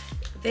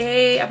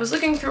 I was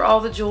looking through all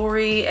the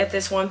jewelry at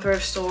this one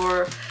thrift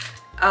store.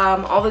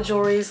 All the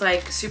jewelry is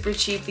like super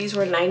cheap. These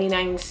were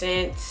 99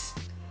 cents.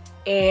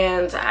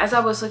 And as I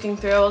was looking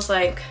through, I was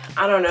like,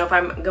 I don't know if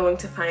I'm going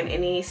to find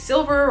any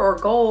silver or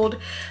gold,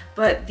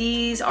 but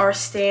these are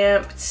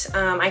stamped.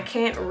 I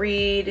can't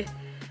read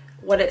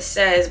what it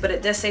says, but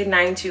it does say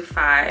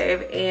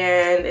 925,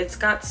 and it's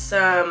got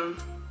some,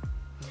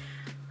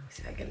 let's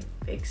see if I can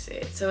fix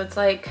it. So it's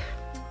like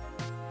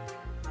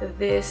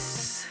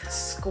this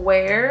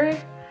square,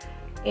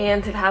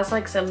 and it has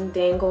like some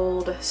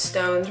dangled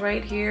stones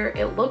right here.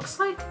 It looks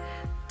like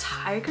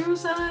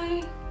tiger's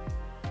eye,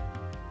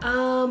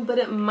 but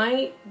it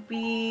might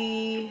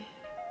be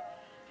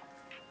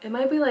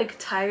like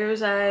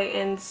tiger's eye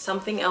and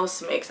something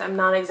else mixed. I'm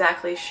not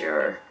exactly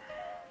sure.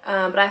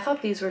 But I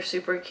thought these were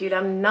super cute.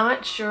 I'm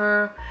not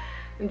sure.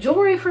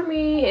 Jewelry for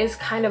me is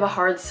kind of a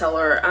hard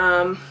seller.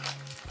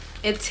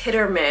 It's hit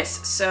or miss,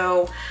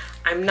 so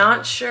I'm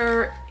not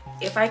sure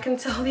if I can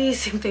sell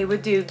these, if they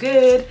would do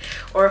good,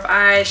 or if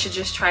I should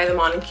just try them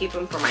on and keep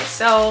them for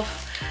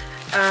myself.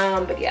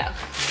 But yeah,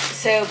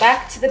 so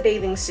back to the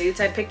bathing suits.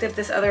 I picked up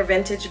this other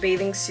vintage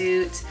bathing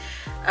suit.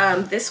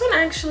 This one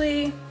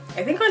actually,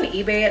 I think on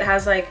eBay it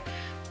has like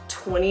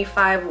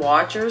 25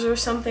 watchers or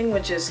something,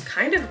 which is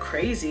kind of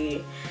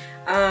crazy.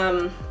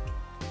 I'll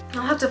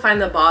have to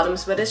find the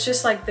bottoms, but it's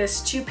just like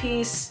this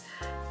two-piece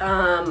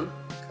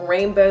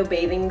rainbow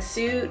bathing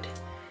suit,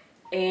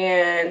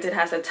 and it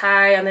has a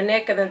tie on the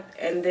neck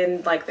and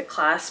then like the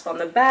clasp on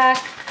the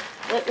back.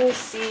 Let me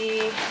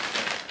see.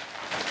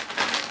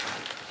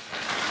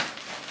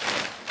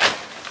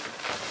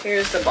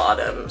 Here's the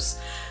bottoms.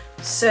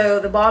 So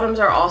the bottoms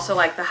are also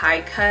like the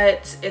high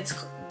cut.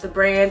 The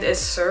brand is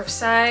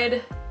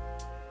Surfside.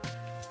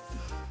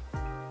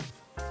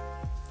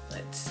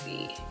 Let's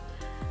see.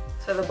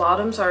 So the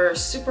bottoms are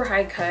super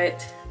high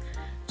cut,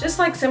 just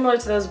like similar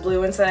to those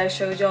blue ones that I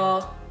showed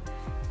y'all.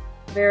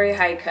 Very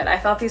high cut. I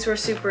thought this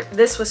was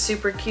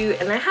super cute,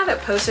 and I have it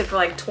posted for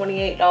like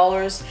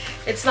 $28.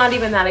 It's not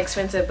even that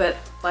expensive, but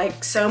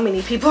like so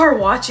many people are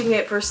watching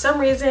it for some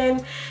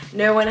reason.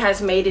 No one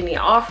has made any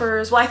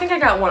offers. Well, I think I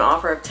got one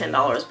offer of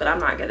 $10, but I'm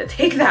not gonna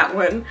take that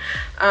one.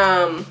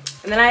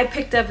 And then I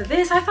picked up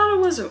this. I thought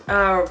it was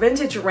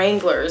vintage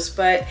Wranglers,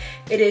 but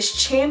it is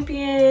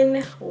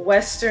Champion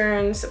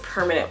Westerns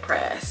permanent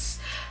press.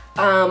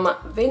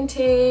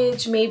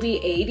 Vintage, maybe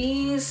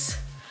 80s.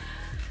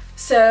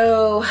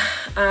 So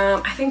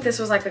I think this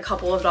was like a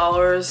couple of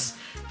dollars.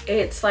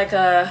 It's like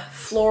a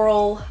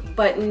floral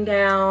button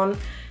down,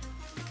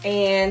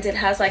 and it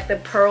has like the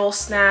pearl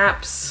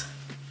snaps.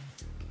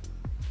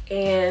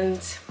 And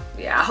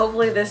yeah,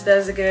 hopefully this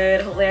does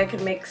good. Hopefully I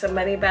can make some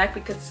money back,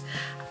 because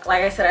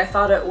like I said, I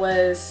thought it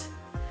was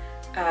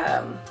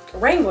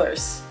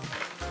Wranglers,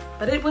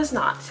 but it was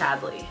not,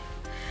 sadly.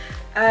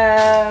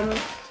 And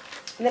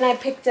then I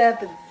picked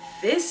up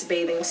this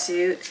bathing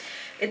suit.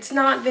 It's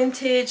not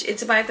vintage.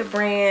 It's by the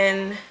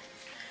brand,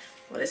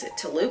 what is it,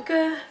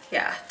 Toluca?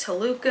 Yeah,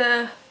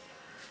 Toluca.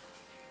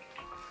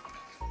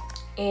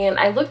 And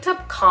I looked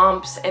up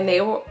comps, and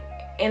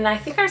I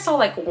think I saw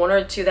like one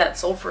or two that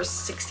sold for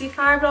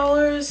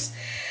 $65.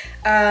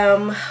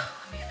 Let me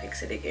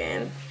fix it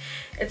again.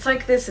 It's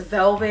like this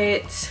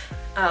velvet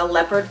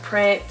leopard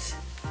print.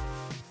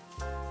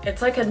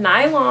 It's like a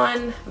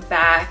nylon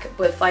back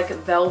with like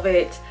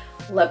velvet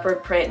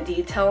leopard print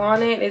detail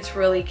on it. It's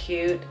really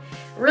cute.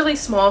 Really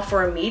small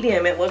for a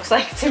medium, it looks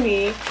like to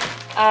me.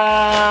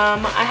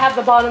 I have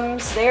the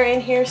bottoms, they're in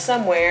here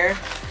somewhere.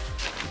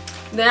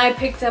 Then I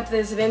picked up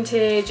this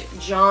vintage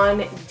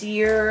John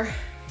Deere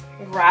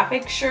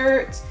graphic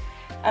shirt.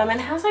 It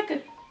has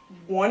like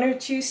one or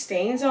two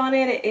stains on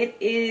it.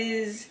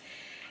 It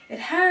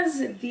has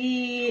the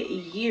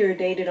year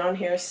dated on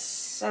here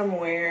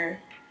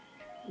somewhere.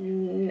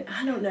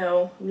 I don't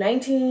know,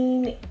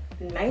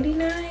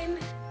 1999?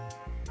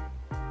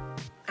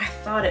 I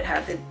thought it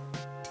had the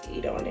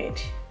date on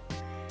it.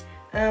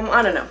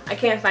 I don't know, I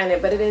can't find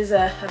it, but it is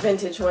a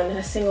vintage one,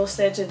 a single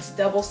stitch. It's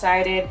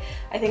double-sided.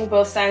 I think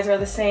both sides are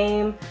the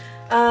same.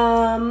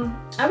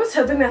 I was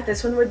hoping that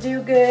this one would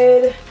do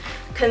good,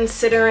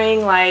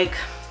 considering like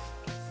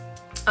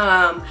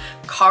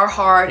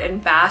Carhartt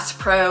and Bass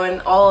Pro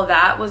and all of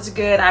that was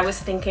good. I was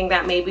thinking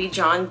that maybe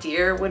John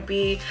Deere would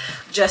be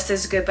just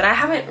as good, but I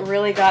haven't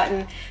really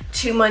gotten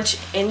too much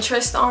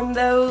interest on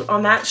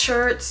that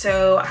shirt,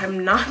 so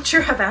I'm not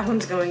sure how that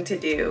one's going to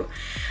do.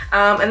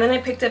 And then I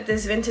picked up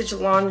this vintage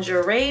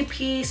lingerie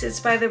piece. It's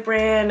by the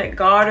brand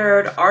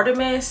Goddard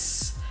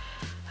Artemis.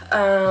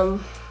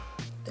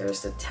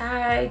 There's the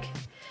tag,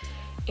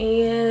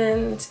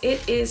 and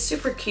it is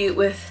super cute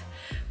with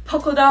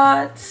polka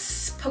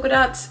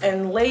dots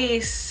and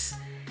lace.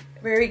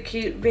 Very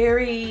cute.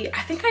 Very,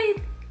 I think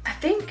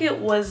it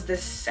was the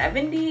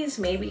 70s,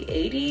 maybe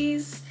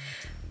 80s,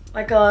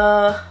 like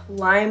a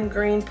lime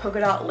green polka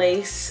dot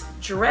lace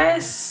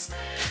dress.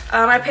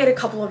 I paid a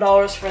couple of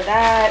dollars for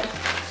that.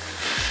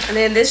 And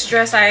then this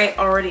dress, I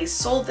already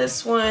sold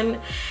this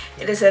one.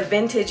 It is a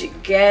vintage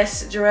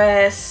Guess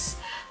dress.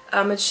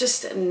 It's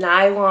just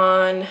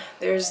nylon.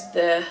 There's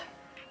the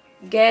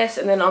Guess,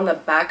 and then on the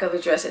back of the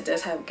dress it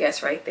does have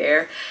Guess right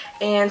there,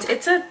 and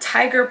it's a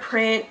tiger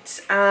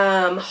print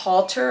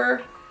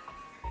halter.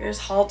 Here's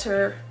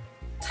halter,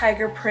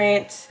 tiger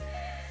print.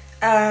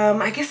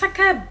 I guess like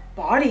a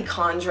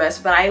bodycon dress,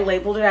 but I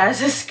labeled it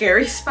as a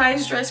Scary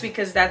Spice dress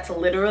because that's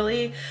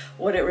literally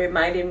what it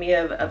reminded me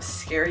of,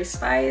 Scary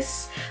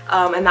Spice.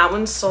 And that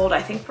one sold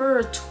I think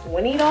for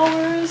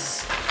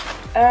 $20.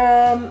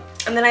 And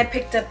then I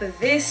picked up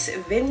this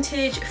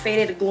vintage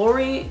Faded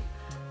Glory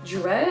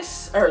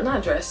dress, or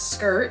not dress,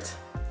 skirt.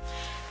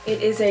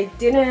 It is a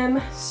denim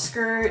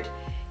skirt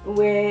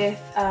with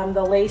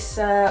the lace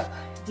up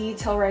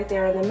detail right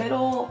there in the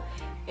middle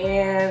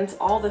and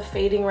all the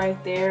fading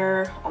right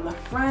there on the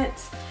front,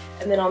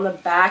 and then on the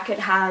back it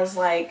has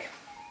like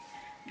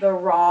the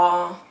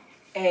raw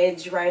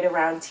edge right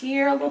around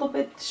here, a little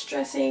bit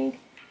distressing.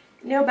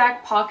 No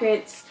back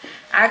pockets.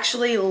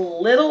 Actually,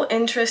 little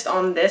interest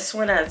on this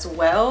one as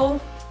well.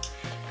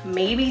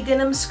 Maybe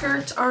denim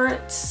skirts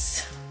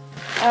aren't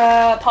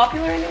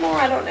popular anymore,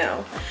 I don't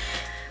know.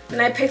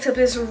 Then I picked up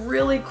this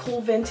really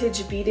cool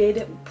vintage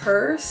beaded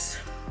purse.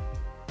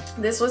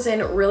 This was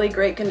in really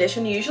great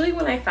condition. Usually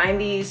when I find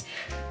these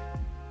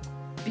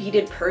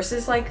beaded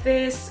purses like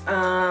this,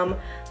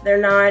 they're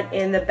not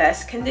in the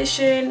best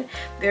condition.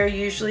 They're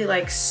usually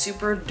like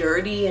super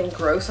dirty and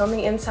gross on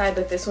the inside,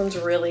 but this one's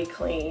really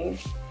clean.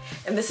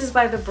 And this is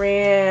by the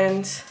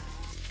brand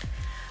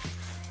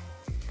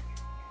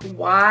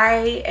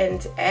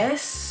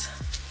Y&S.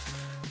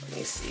 Let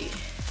me see.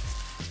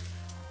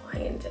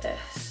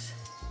 Y&S.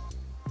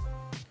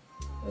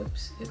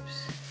 Oops.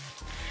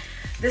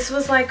 This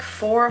was like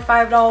 $4 or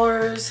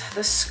 $5.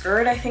 The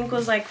skirt I think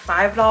was like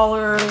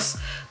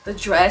 $5. The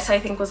dress I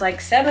think was like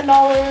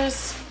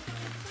 $7.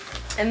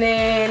 And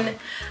then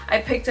I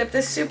picked up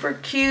this super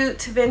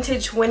cute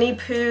vintage Winnie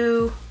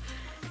Pooh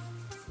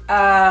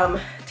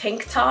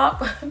tank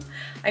top.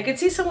 I could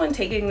see someone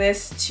taking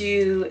this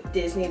to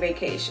Disney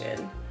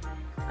Vacation.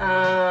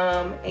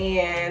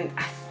 And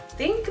I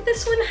think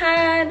this one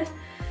had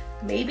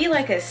maybe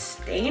like a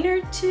stain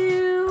or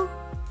two.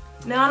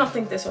 No, I don't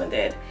think this one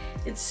did.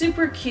 It's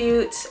super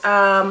cute,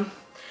 an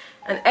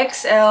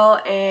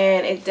XL,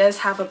 and it does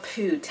have a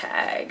Pooh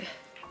tag.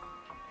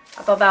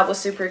 I thought that was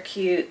super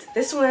cute.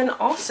 This one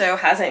also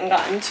hasn't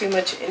gotten too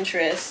much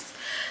interest,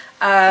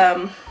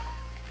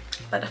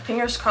 but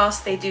fingers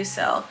crossed they do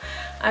sell.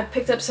 I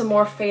picked up some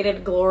more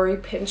Faded Glory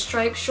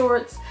pinstripe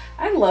shorts.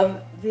 I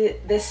love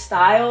this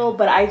style,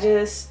 but I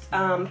just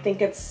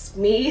think it's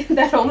me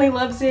that only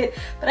loves it.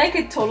 But I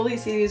could totally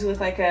see these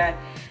with like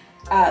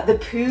the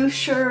Pooh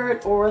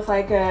shirt, or with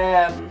like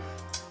a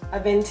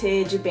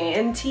vintage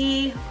band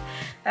tee.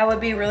 That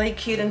would be really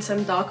cute, and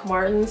some Doc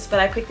Martens. But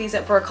I picked these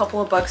up for a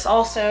couple of bucks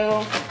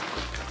also.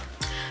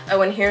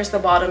 Oh, and here's the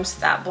bottoms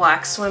to that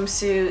black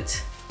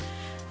swimsuit.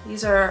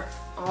 These are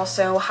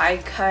also high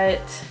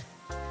cut,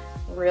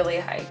 really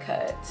high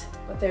cut,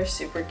 but they're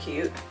super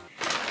cute.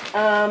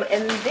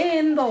 And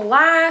then the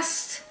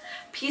last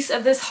piece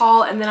of this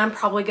haul, and then I'm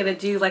probably gonna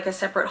do like a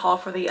separate haul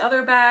for the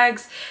other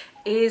bags,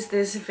 is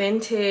this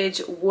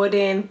vintage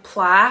wooden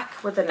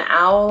plaque with an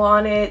owl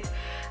on it.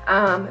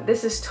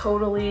 This is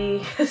totally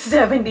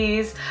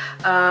 70s.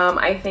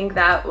 I think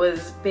that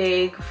was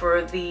big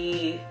for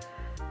the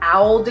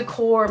owl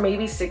decor,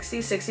 maybe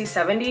 60s,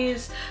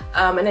 70s.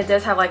 And it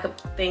does have like a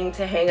thing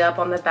to hang up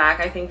on the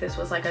back. I think this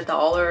was like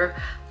 $1.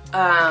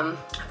 I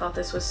thought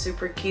this was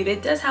super cute.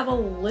 It does have a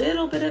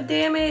little bit of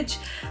damage,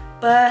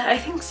 but I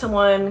think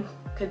someone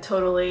could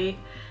totally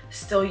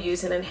still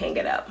use it and hang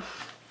it up.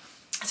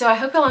 So I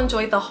hope y'all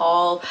enjoyed the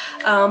haul.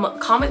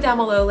 Comment down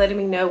below letting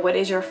me know what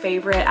is your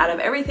favorite out of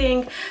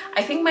everything.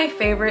 I think my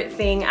favorite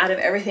thing out of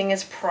everything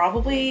is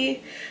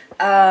probably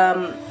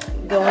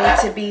going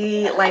to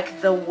be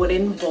like the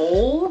wooden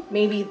bowl,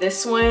 maybe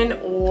this one,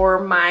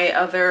 or my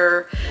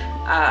other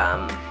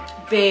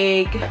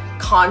big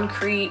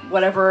concrete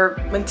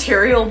whatever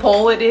material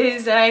bowl it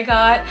is that I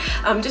got,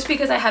 just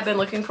because I have been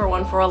looking for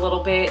one for a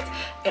little bit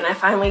and I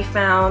finally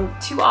found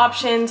two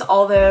options,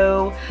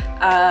 although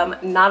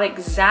not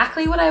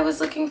exactly what I was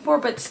looking for,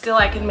 but still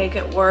I can make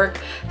it work.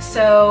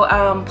 So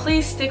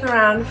please stick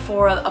around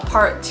for a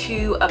part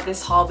 2 of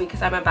this haul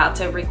because I'm about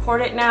to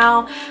record it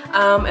now.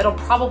 It'll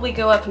probably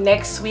go up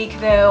next week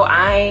though.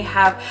 I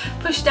have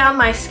pushed down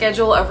my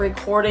schedule of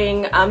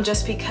recording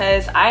just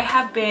because I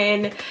have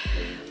been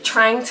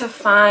trying to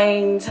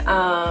find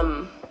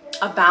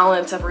a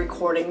balance of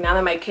recording now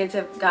that my kids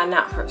have gotten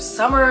out for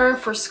summer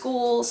for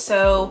school.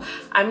 So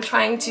I'm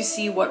trying to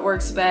see what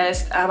works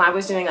best. I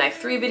was doing like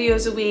 3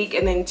 videos a week,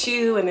 and then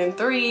 2, and then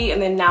 3,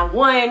 and then now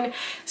 1.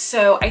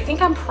 So I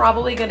think I'm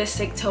probably gonna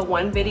stick to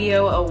 1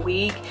 video a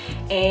week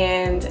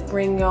and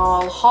bring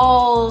y'all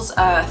hauls,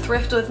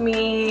 thrift with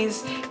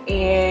me's,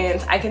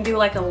 and I can do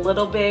like a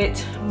little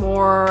bit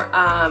more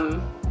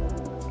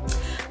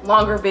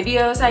longer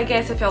videos, I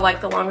guess, if y'all like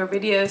the longer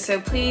videos.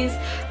 So please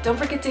don't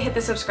forget to hit the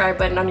subscribe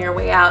button on your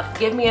way out.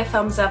 Give me a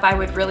thumbs up, I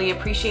would really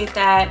appreciate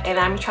that. And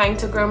I'm trying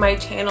to grow my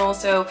channel,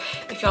 so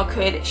if y'all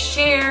could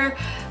share,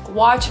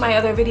 watch my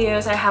other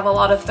videos. I have a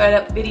lot of thread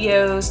up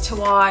videos to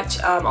watch,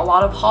 a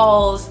lot of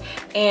hauls,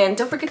 and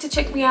don't forget to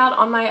check me out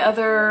on my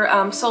other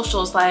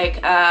socials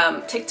like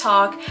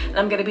TikTok, and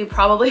I'm gonna be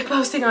probably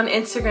posting on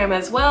Instagram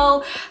as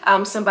well,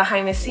 some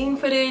behind the scene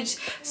footage.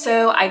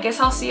 So I guess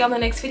I'll see you on the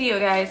next video,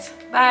 guys.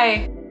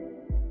 Bye.